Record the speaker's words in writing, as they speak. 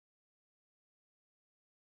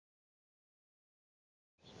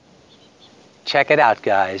Check it out,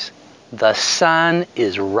 guys. The sun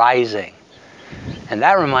is rising. And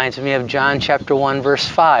that reminds me of John chapter 1, verse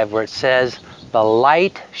 5, where it says, the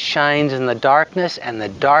light shines in the darkness, and the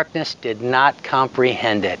darkness did not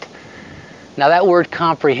comprehend it. Now that word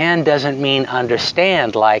comprehend doesn't mean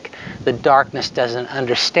understand, like the darkness doesn't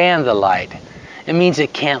understand the light. It means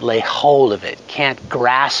it can't lay hold of it, can't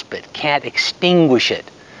grasp it, can't extinguish it.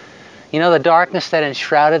 You know, the darkness that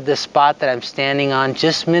enshrouded this spot that I'm standing on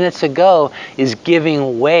just minutes ago is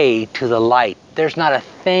giving way to the light. There's not a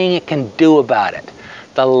thing it can do about it.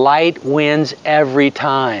 The light wins every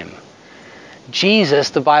time. Jesus,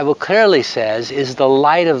 the Bible clearly says, is the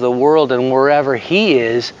light of the world, and wherever He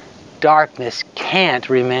is, darkness can't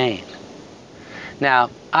remain. Now,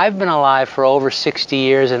 I've been alive for over 60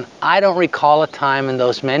 years, and I don't recall a time in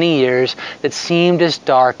those many years that seemed as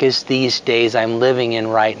dark as these days I'm living in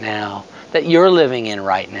right now, that you're living in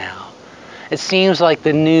right now. It seems like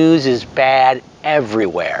the news is bad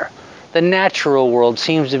everywhere. The natural world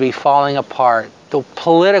seems to be falling apart. The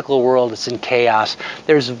political world is in chaos.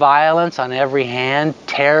 There's violence on every hand,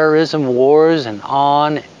 terrorism, wars, and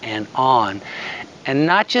on and on. And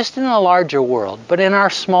not just in the larger world, but in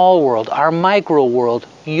our small world, our micro world,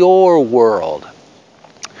 your world.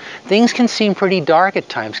 Things can seem pretty dark at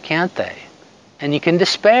times, can't they? And you can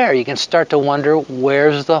despair. You can start to wonder,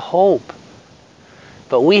 where's the hope?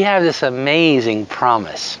 But we have this amazing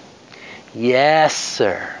promise. Yes,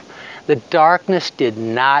 sir. The darkness did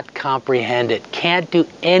not comprehend it, can't do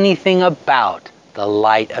anything about the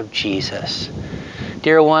light of Jesus.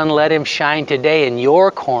 Dear one, let Him shine today in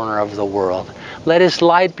your corner of the world. Let His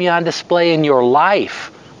light be on display in your life,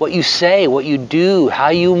 what you say, what you do, how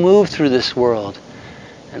you move through this world.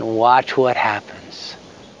 And watch what happens.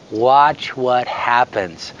 Watch what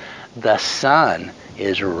happens. The sun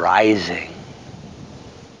is rising.